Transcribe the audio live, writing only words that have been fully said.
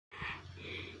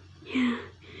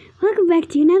Welcome back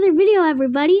to another video,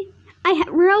 everybody. I have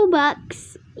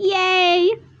Robux.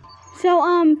 Yay!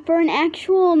 So, for an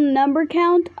actual number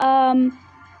count, I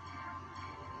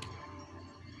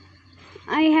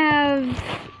have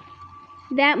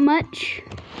that much.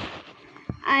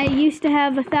 I used to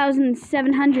have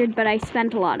 1,700, but I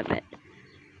spent a lot of it.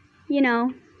 You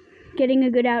know, getting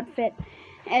a good outfit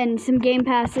and some game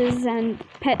passes and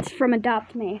pets from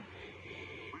Adopt Me.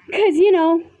 Because, you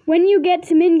know, when you get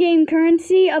some in-game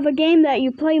currency of a game that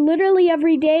you play literally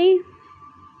every day,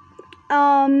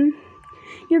 when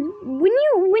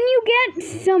you get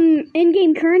some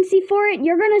in-game currency for it,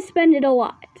 you're gonna spend it a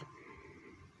lot.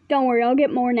 Don't worry, I'll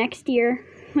get more next year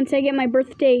once I get my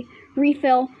birthday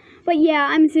refill. But yeah,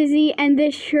 I'm Zizzy, and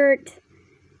this shirt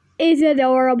is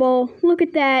adorable. Look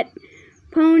at that.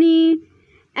 Pony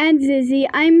and Zizzy.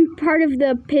 I'm part of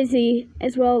the Pizzy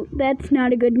as well. That's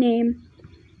not a good name.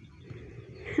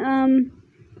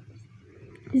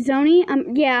 Zony?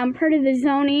 Yeah, I'm part of the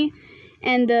Zony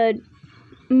and the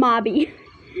Mobby.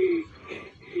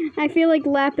 I feel like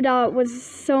Lapidot was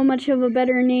so much of a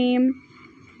better name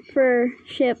for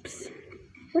ships.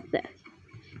 What the?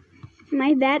 Am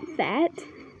I that fat?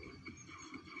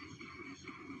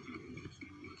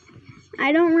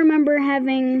 I don't remember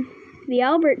having the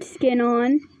Albert skin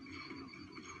on.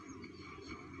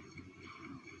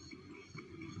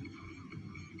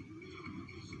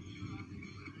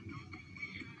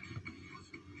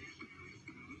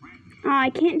 Oh,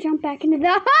 I can't jump back into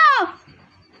the... Oh!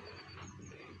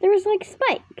 There was like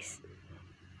spikes.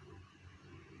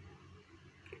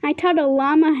 I taught a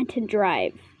llama to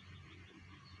drive.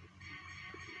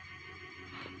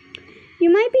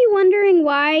 You might be wondering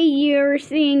why you're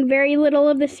seeing very little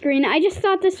of the screen. I just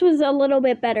thought this was a little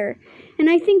bit better. And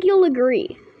I think you'll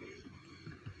agree.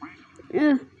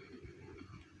 Ugh.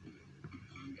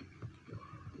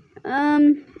 A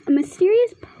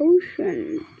mysterious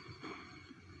potion.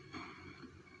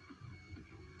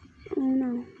 Oh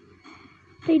no.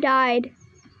 They died.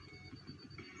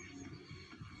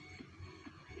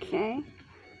 Okay.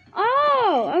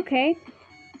 Oh, okay.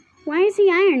 Why is he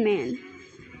Iron Man?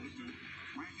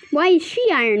 Why is she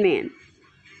Iron Man?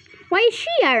 Why is she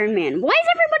Iron Man? Why is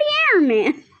everybody Iron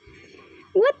Man?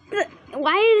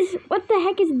 What the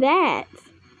heck is that?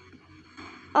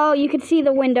 Oh, you can see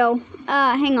the window.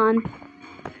 Hang on.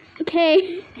 Okay.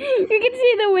 You can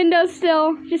see the window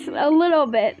still. Just a little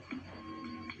bit.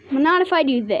 Well, not if I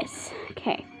do this.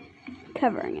 Okay.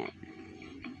 Covering it.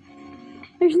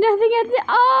 There's nothing at the...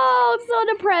 Oh, it's so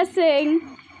depressing.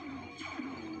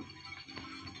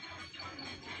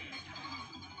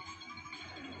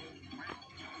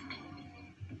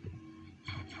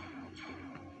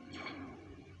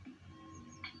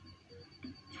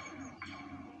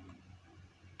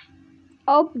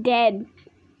 Oh, dead.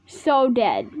 So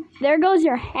dead. There goes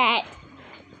your hat.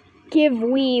 Give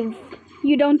weave.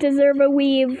 You don't deserve a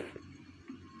weave.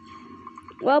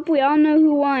 Well, we all know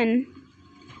who won.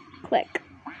 Click.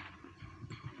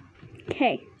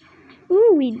 Okay.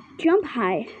 Ooh, we jump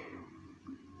high.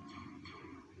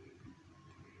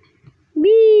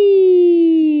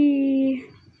 Whee!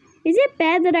 Is it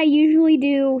bad that I usually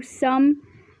do some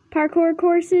parkour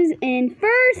courses in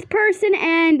first person,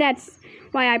 and that's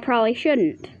why I probably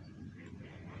shouldn't.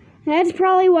 That's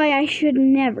probably why I should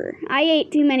never. I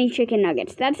ate too many chicken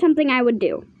nuggets. That's something I would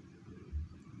do.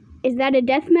 Is that a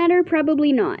death matter?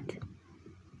 Probably not.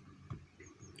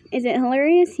 Is it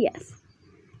hilarious? Yes.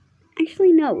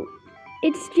 Actually, no.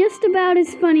 It's just about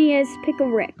as funny as Pick a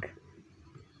Rick.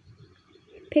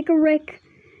 Pick a Rick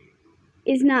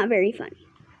is not very funny.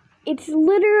 It's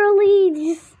literally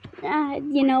just...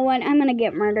 you know what? I'm gonna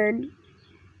get murdered.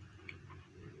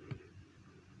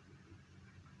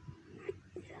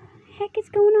 Heck is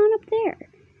going on up there?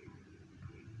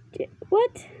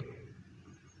 What?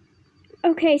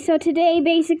 Okay, so today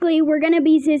basically we're gonna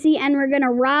be Zizzy and we're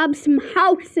gonna rob some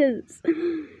houses.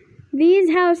 These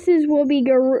houses will be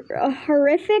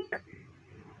horrific,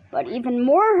 but even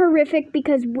more horrific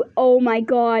because oh my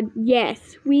god,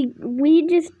 yes, we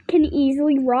just can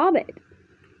easily rob it.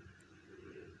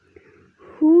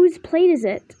 Whose plate is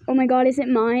it? Oh my god, is it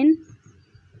mine?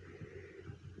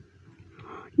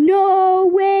 No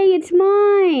way, it's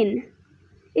mine.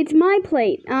 It's my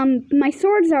plate. My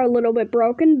swords are a little bit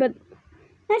broken, but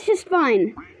that's just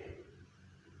fine.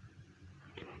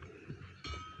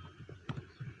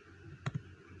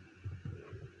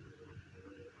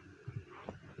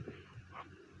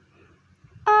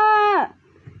 Ah!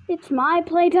 It's my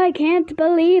plate, I can't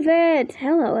believe it.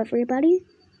 Hello, everybody.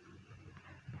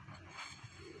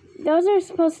 Those are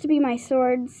supposed to be my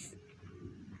swords.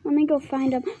 Let me go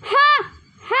find them. Ha!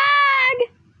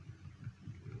 Hag!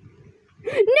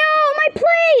 No!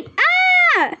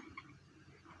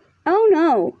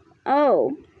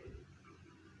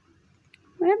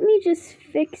 just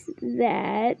fix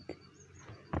that.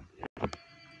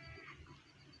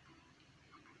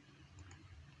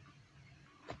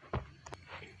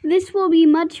 This will be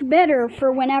much better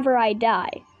for whenever I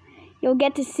die. You'll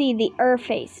get to see the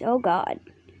face. Oh god.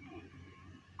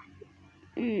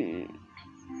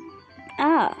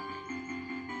 Ah.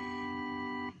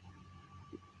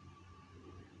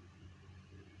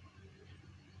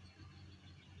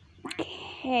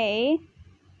 Okay.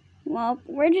 Well,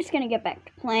 we're just gonna get back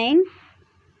to playing.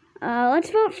 Let's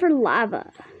vote for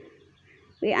lava.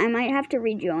 Wait, I might have to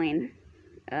rejoin.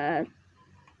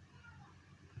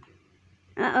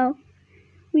 Uh-oh.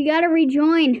 We gotta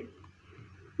rejoin.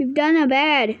 We've done a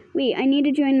bad. Wait, I need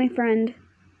to join my friend.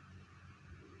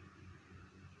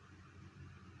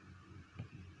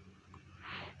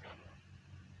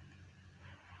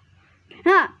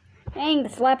 Ah! Dang,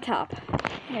 this laptop.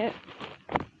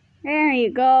 There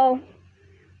you go.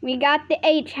 We got the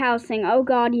H housing. Oh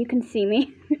god, you can see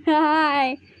me.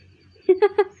 Hi.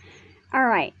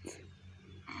 Alright.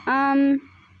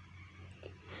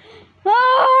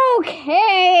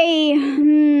 Okay.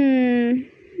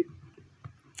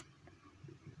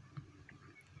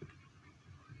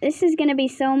 This is gonna be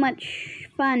so much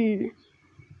fun.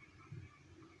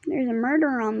 There's a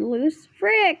murderer on the loose.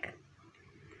 Frick!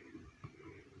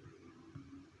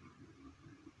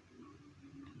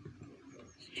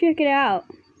 Let's check it out.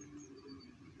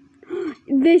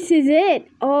 This is it.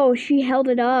 Oh, she held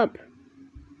it up.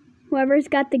 Whoever's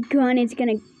got the gun is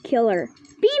gonna kill her.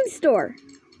 Bean store.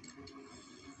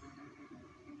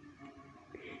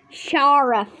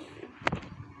 Sheriff.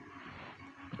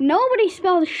 Nobody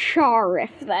spells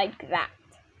sheriff like that.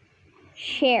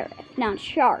 Sheriff, not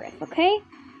sheriff, okay?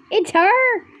 It's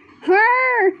her!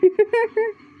 Her!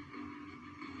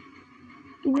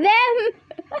 Them!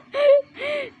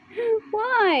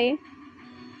 Why?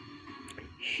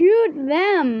 Shoot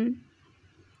them!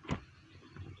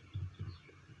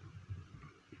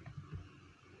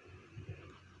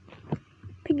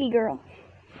 Piggy girl.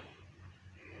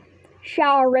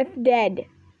 Sheriff dead.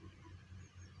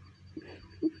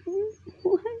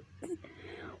 What?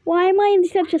 Why am I in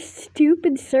such a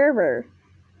stupid server?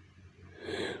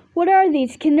 What are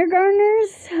these,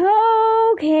 kindergartners?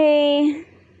 Okay.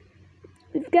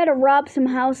 We've got to rob some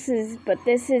houses, but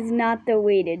this is not the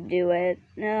way to do it.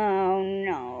 Oh,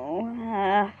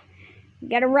 no. We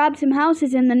got to rob some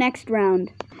houses in the next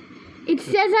round. It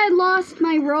says I lost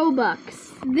my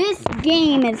Robux. This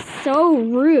game is so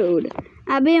rude.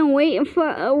 I've been waiting for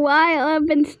a while. I've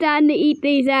been starting to eat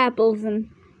these apples and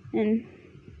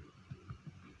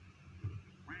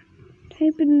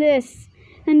typing this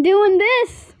and doing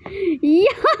this.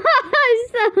 Yes!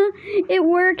 It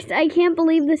works. I can't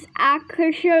believe this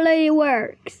actually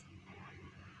works.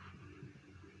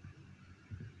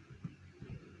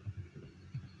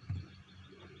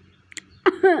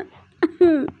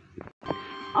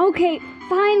 Okay,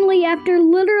 finally, after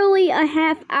literally a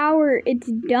half hour, it's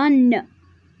done.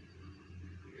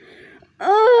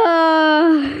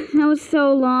 Ugh, that was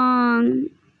so long.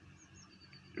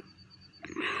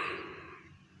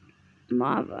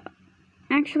 Lava.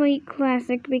 Actually,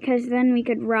 classic, because then we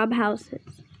could rob houses.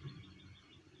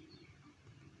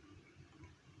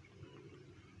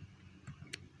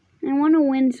 I want to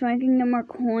win so I can get more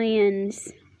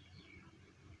coins.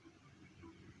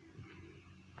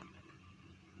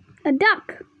 A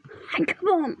duck. Come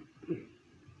on.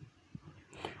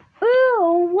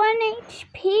 Ooh, 1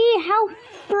 HP. How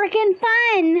freaking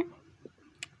fun.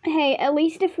 Hey, at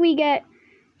least if we get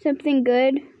something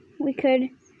good, we could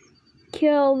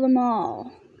kill them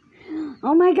all.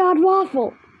 Oh my god,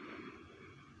 waffle.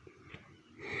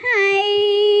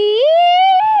 Hi.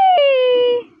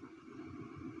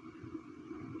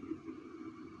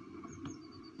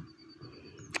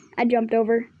 I jumped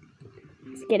over.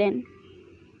 Let's get in.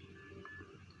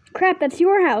 Crap, that's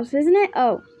your house, isn't it?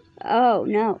 Oh. Oh,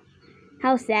 no.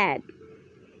 How sad.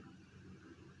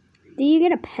 Do you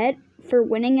get a pet for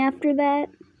winning after that?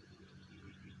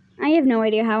 I have no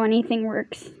idea how anything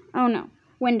works. Oh, no.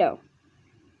 Window.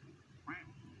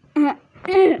 Is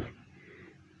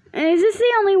this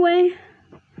the only way?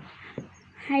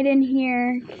 Hide in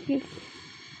here.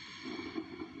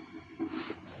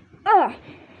 Ugh.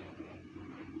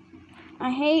 I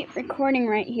hate recording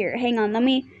right here. Hang on, let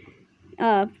me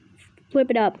flip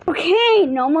it up. Okay,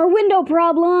 no more window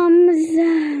problems.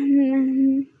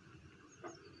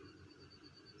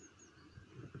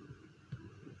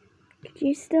 Could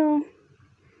you still?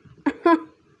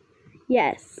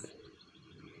 Yes.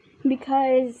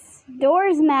 Because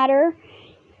doors matter.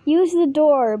 Use the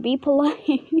door. Be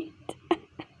polite.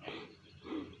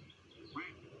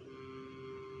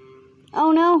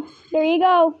 Oh no, there you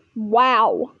go.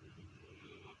 Wow.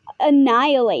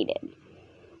 Annihilated.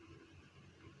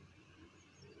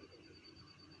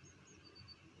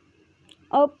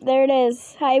 Oh, there it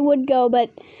is. I would go, but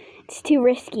it's too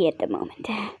risky at the moment.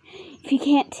 If you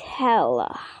can't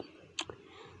tell.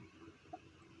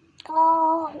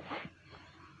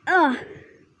 Let's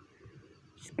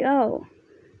go.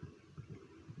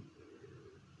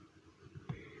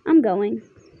 I'm going.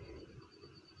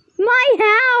 My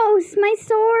house! My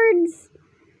swords!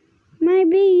 My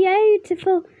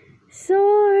beautiful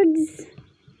swords.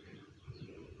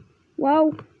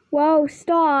 Whoa, whoa,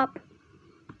 stop.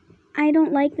 I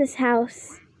don't like this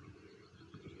house.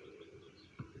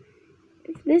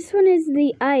 If this one is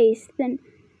the ice, then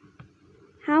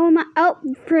how am I? Oh,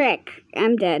 frick.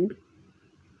 I'm dead.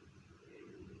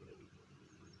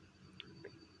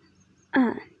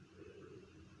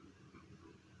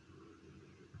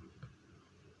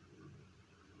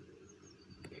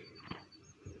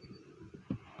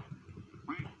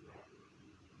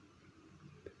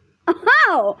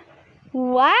 Oh!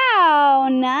 Wow,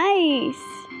 nice.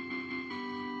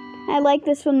 I like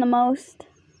this one the most.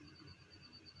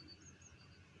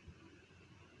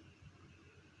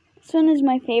 This one is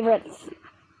my favorite.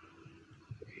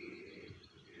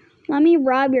 Let me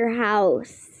rob your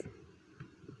house.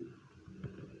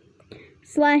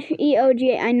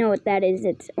 /EOG, I know what that is.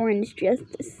 It's Orange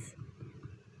Justice.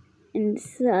 And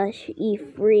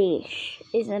 /E-Fresh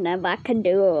is an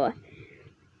avocado.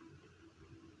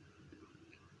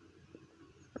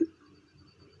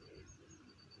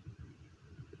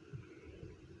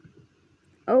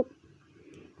 Oh.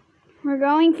 We're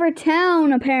going for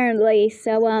town, apparently.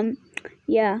 So,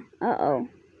 yeah. Uh-oh.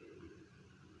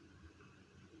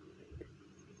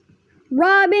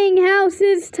 Robbing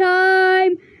houses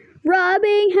time!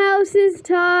 Robbing houses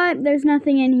time! There's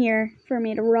nothing in here for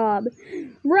me to rob.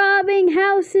 Robbing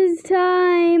houses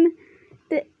time!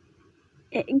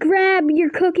 Grab your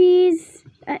cookies.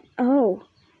 Oh.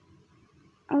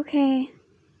 Okay.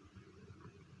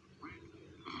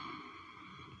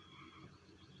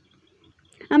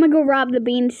 I'm gonna go rob the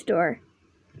bean store.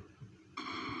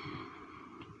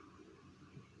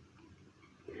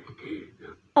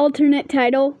 Alternate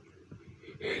title.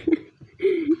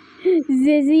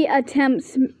 Zizzy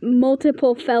attempts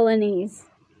multiple felonies.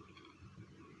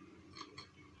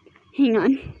 Hang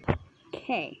on.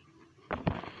 Okay.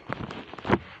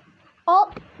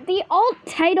 The alt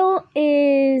title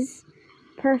is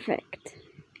perfect.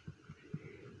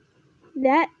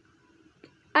 That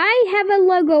I have a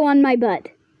logo on my butt.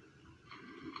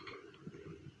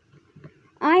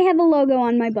 I have a logo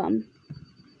on my bum.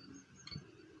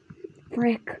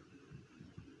 Frick.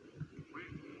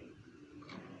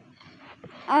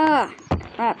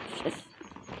 Just.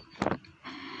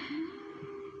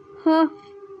 Huh?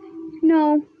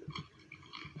 No.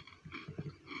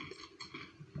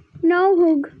 No,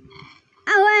 Hoog.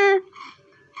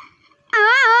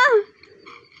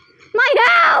 My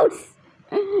house!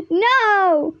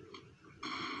 No!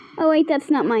 Oh, wait, that's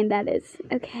not mine, that is.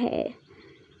 Okay.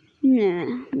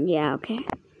 Yeah, okay.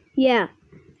 Yeah,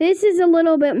 this is a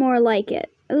little bit more like it.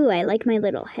 Ooh, I like my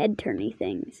little head turny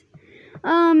things.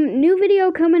 New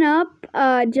video coming up,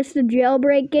 just a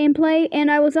jailbreak gameplay,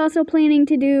 and I was also planning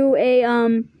to do a,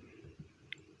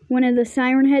 one of the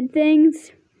Siren Head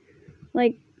things,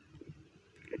 like,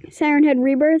 Siren Head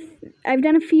Rebirth. I've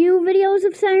done a few videos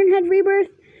of Siren Head Rebirth,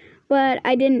 but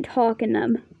I didn't talk in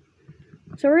them.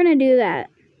 So we're gonna do that.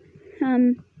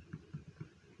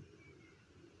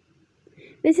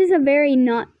 This is a very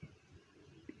not...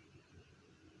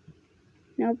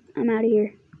 Nope, I'm out of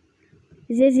here.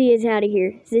 Zizzy is out of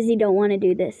here. Zizzy don't want to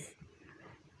do this.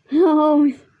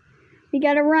 Oh, we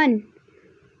gotta run.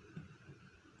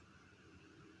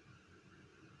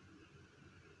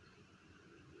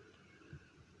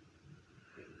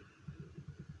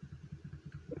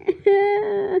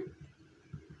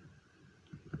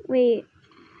 Wait.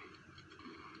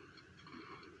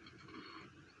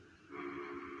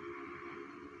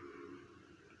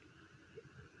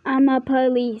 I'm a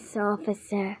police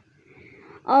officer.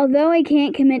 Although I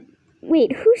can't commit...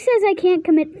 Wait, who says I can't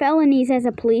commit felonies as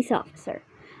a police officer?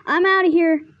 I'm out of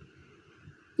here.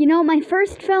 You know, my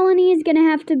first felony is gonna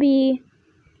have to be,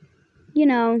 you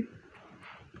know,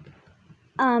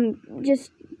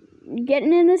 just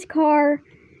getting in this car,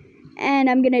 and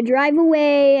I'm gonna drive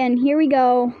away, and here we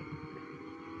go.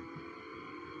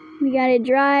 We gotta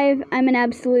drive. I'm an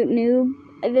absolute noob.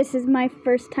 This is my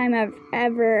first time I've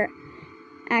ever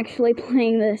actually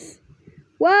playing this.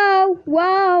 Whoa,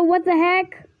 whoa, what the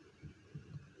heck?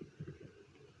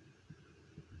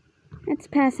 That's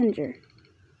passenger.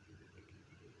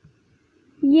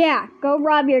 Yeah, go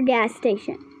rob your gas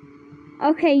station.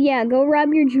 Okay, yeah, go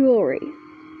rob your jewelry.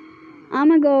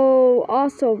 I'ma go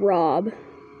also rob.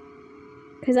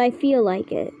 Because I feel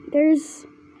like it. There's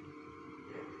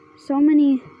so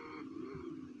many...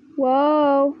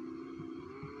 Whoa.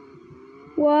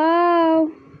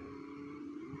 Whoa.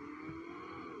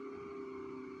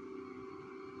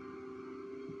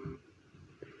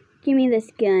 Give me this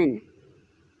gun.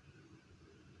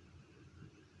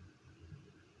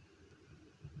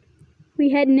 We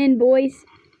heading in, boys.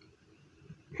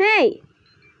 Hey!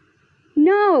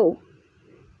 No!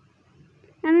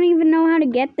 I don't even know how to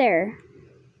get there.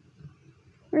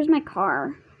 Where's my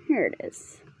car? Here it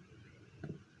is.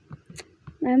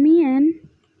 Let me in.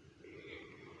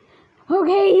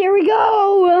 Okay, here we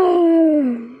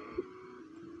go!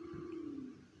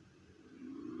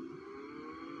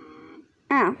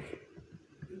 Ah.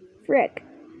 Frick.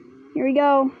 Here we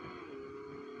go.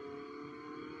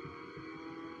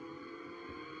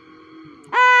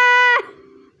 Ah!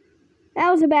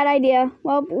 That was a bad idea.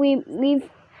 Well, we leave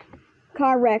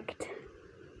car wrecked.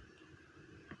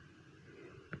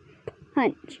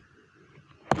 Hunch.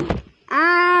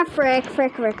 Ah, frick.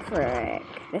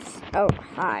 This, oh,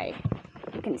 hi.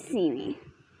 You can see me.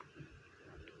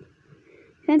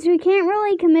 Since we can't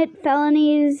really commit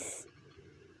felonies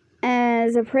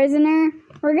as a prisoner,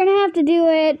 we're gonna have to do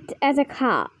it as a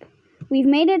cop. We've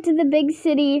made it to the big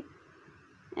city,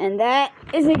 and that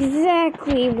is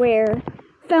exactly where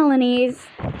felonies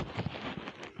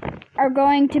are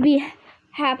going to be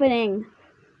happening.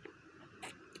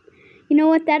 You know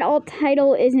what? That alt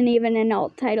title isn't even an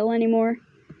alt title anymore.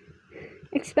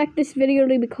 Expect this video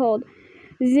to be called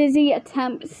Zizzy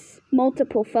Attempts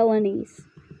Multiple Felonies.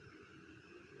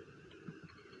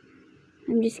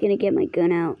 I'm just gonna get my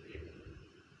gun out.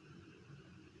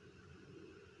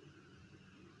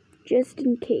 Just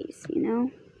in case, you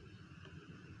know?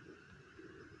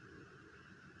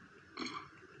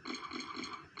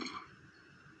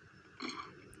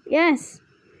 Yes!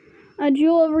 A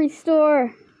jewelry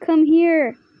store! Come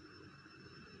here!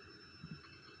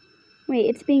 Wait,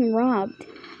 it's being robbed.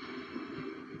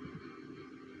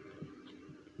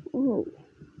 Ooh.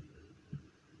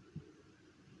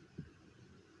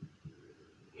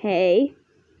 Hey.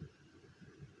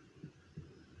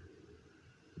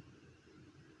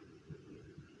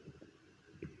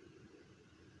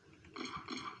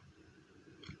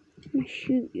 I'm gonna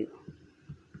shoot you.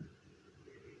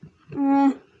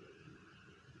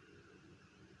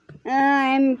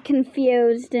 I'm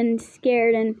confused and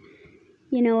scared, and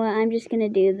you know what? I'm just gonna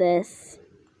do this.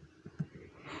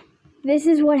 This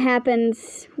is what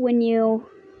happens when you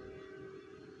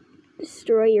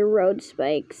destroy your road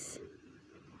spikes.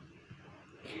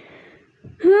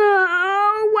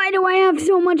 Oh, why do I have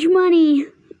so much money?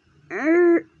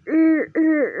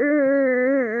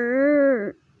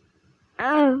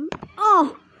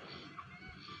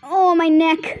 Oh, my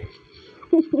neck.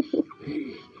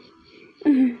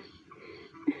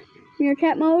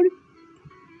 Meerkat mode.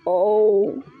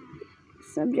 Oh,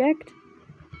 subject.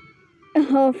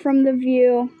 Oh, from the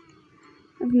view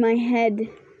of my head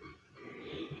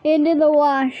into the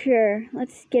washer.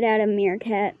 Let's get out of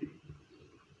Meerkat.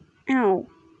 Ow.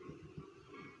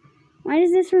 Why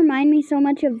does this remind me so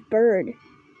much of Bird?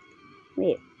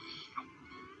 Wait.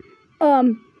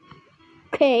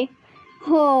 Okay.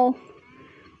 Oh.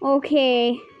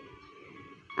 Okay.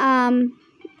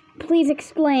 Please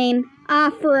explain. Ah,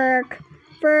 frick.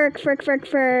 Frick.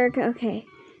 Okay.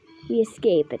 We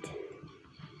escape it.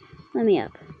 Let me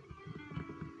up.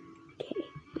 Okay,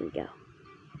 here we go.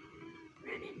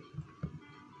 Running.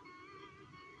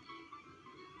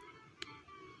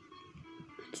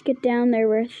 Let's get down there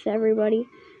with everybody.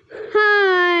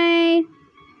 Hi!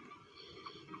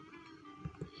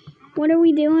 What are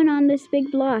we doing on this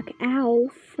big block? Ow,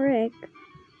 frick.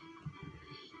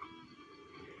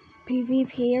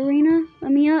 PvP arena?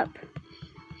 Let me up.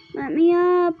 Let me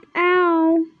up.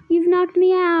 Ow. You've knocked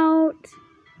me out.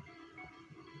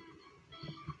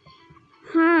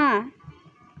 Ha.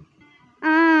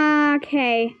 Ah,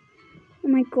 okay. Oh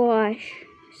my gosh.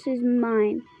 This is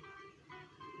mine.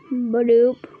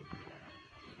 Badoop.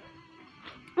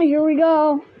 Here we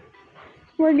go.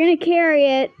 We're gonna carry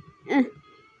it.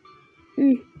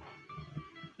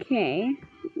 Okay.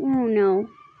 Oh no.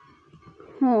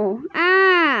 Oh.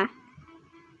 Ah!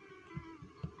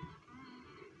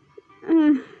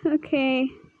 Okay.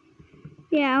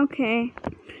 Yeah, okay.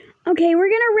 Okay, we're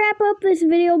gonna wrap up this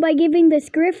video by giving this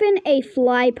griffin a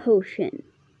fly potion.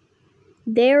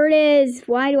 There it is.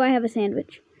 Why do I have a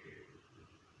sandwich?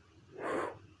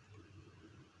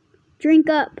 Drink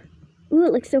up. Ooh,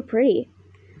 it looks so pretty.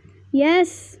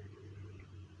 Yes.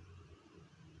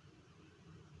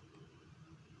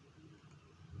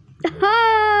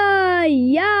 Ha!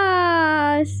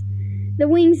 Yes! The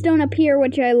wings don't appear,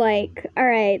 which I like.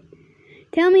 Alright.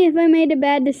 Tell me if I made a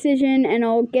bad decision, and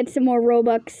I'll get some more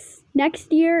Robux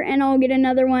next year, and I'll get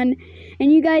another one.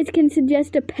 And you guys can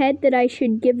suggest a pet that I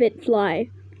should give it fly.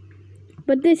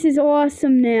 But this is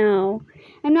awesome now.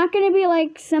 I'm not going to be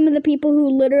like some of the people who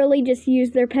literally just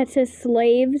use their pets as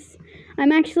slaves.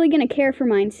 I'm actually going to care for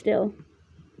mine still.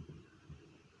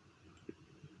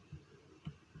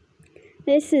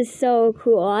 This is so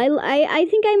cool. I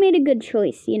think I made a good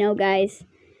choice, you know, guys.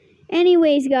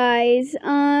 Anyways, guys,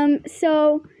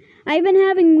 so I've been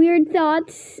having weird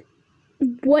thoughts.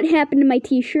 What happened to my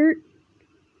t-shirt?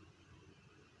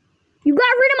 You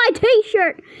got rid of my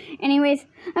t-shirt! Anyways,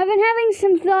 I've been having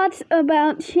some thoughts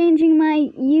about changing my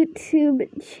YouTube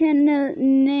channel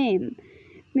name.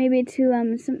 Maybe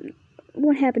to,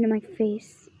 what happened to my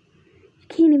face? You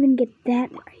can't even get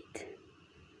that right.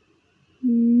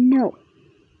 No.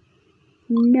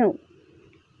 No.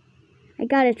 I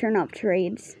gotta turn off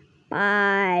trades.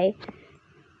 Bye.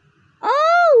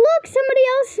 Oh, look, somebody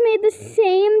else made the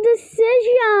same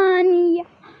decision.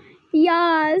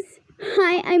 Yes.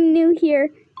 Hi, I'm new here.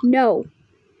 No.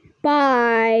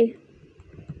 Bye.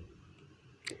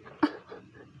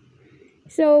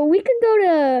 So we could go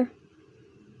to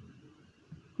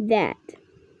that.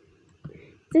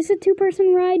 Is this a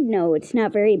two-person ride? No, it's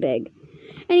not very big.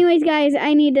 Anyways, guys,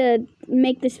 I need to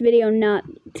make this video not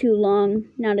too long.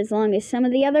 Not as long as some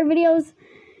of the other videos.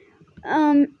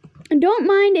 Don't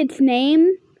mind its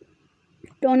name.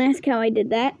 Don't ask how I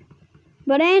did that.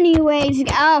 But anyways,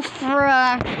 oh,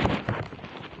 frick.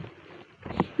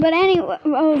 But anyway,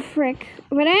 oh, frick.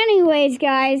 But anyways,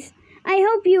 guys, I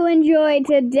hope you enjoyed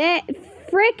today.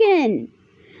 Frickin'.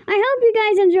 I hope you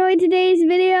guys enjoyed today's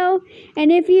video.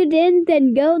 And if you didn't,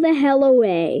 then go the hell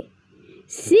away.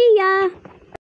 See ya.